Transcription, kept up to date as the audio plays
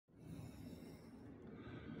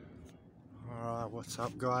What's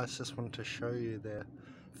up guys, just wanted to show you their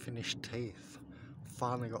finished teeth.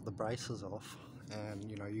 Finally got the braces off, and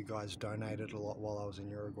you know, you guys donated a lot while I was in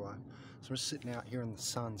Uruguay, so I'm just sitting out here in the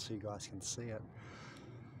sun so you guys can see it.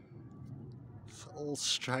 It's all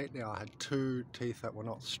straight now. I had two teeth that were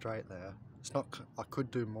not straight there. It's not, I could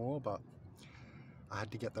do more, but I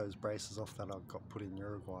had to get those braces off that I got put in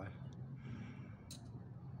Uruguay.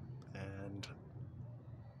 And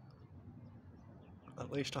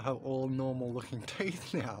at least I have all normal looking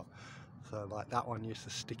teeth now. So like that one used to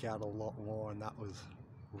stick out a lot more, and that was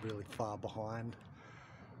really far behind.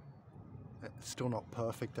 It's still not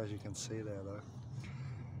perfect, as you can see there though.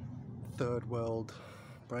 Third world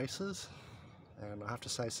braces, and I have to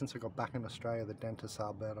say, since I got back in Australia, the dentists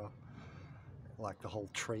are better. Like the whole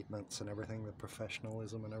treatments and everything, the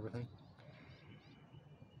professionalism and everything.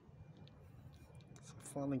 So I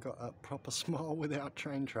finally got a proper smile without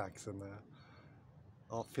train tracks in there.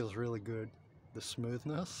 Oh, it feels really good. The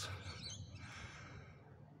smoothness.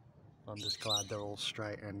 I'm just glad they're all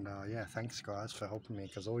straight, and yeah, thanks guys for helping me,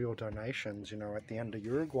 because all your donations, you know, at the end of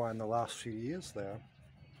Uruguay in the last few years there,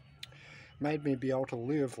 made me be able to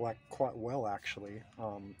live like quite well actually.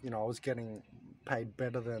 You know, I was getting paid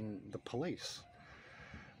better than the police.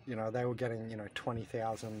 You know, they were getting, you know,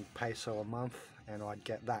 20,000 peso a month, and I'd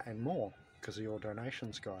get that and more because of your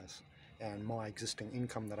donations guys and my existing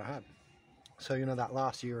income that I had. So, you know, that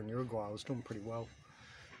last year in Uruguay I was doing pretty well.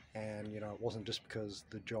 And you know, it wasn't just because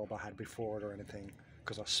the job I had before it or anything,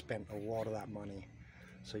 because I spent a lot of that money.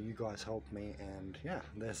 So you guys helped me, and yeah,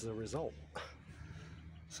 there's the result.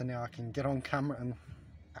 So now I can get on camera and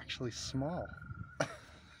actually smile.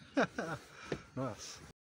 Nice.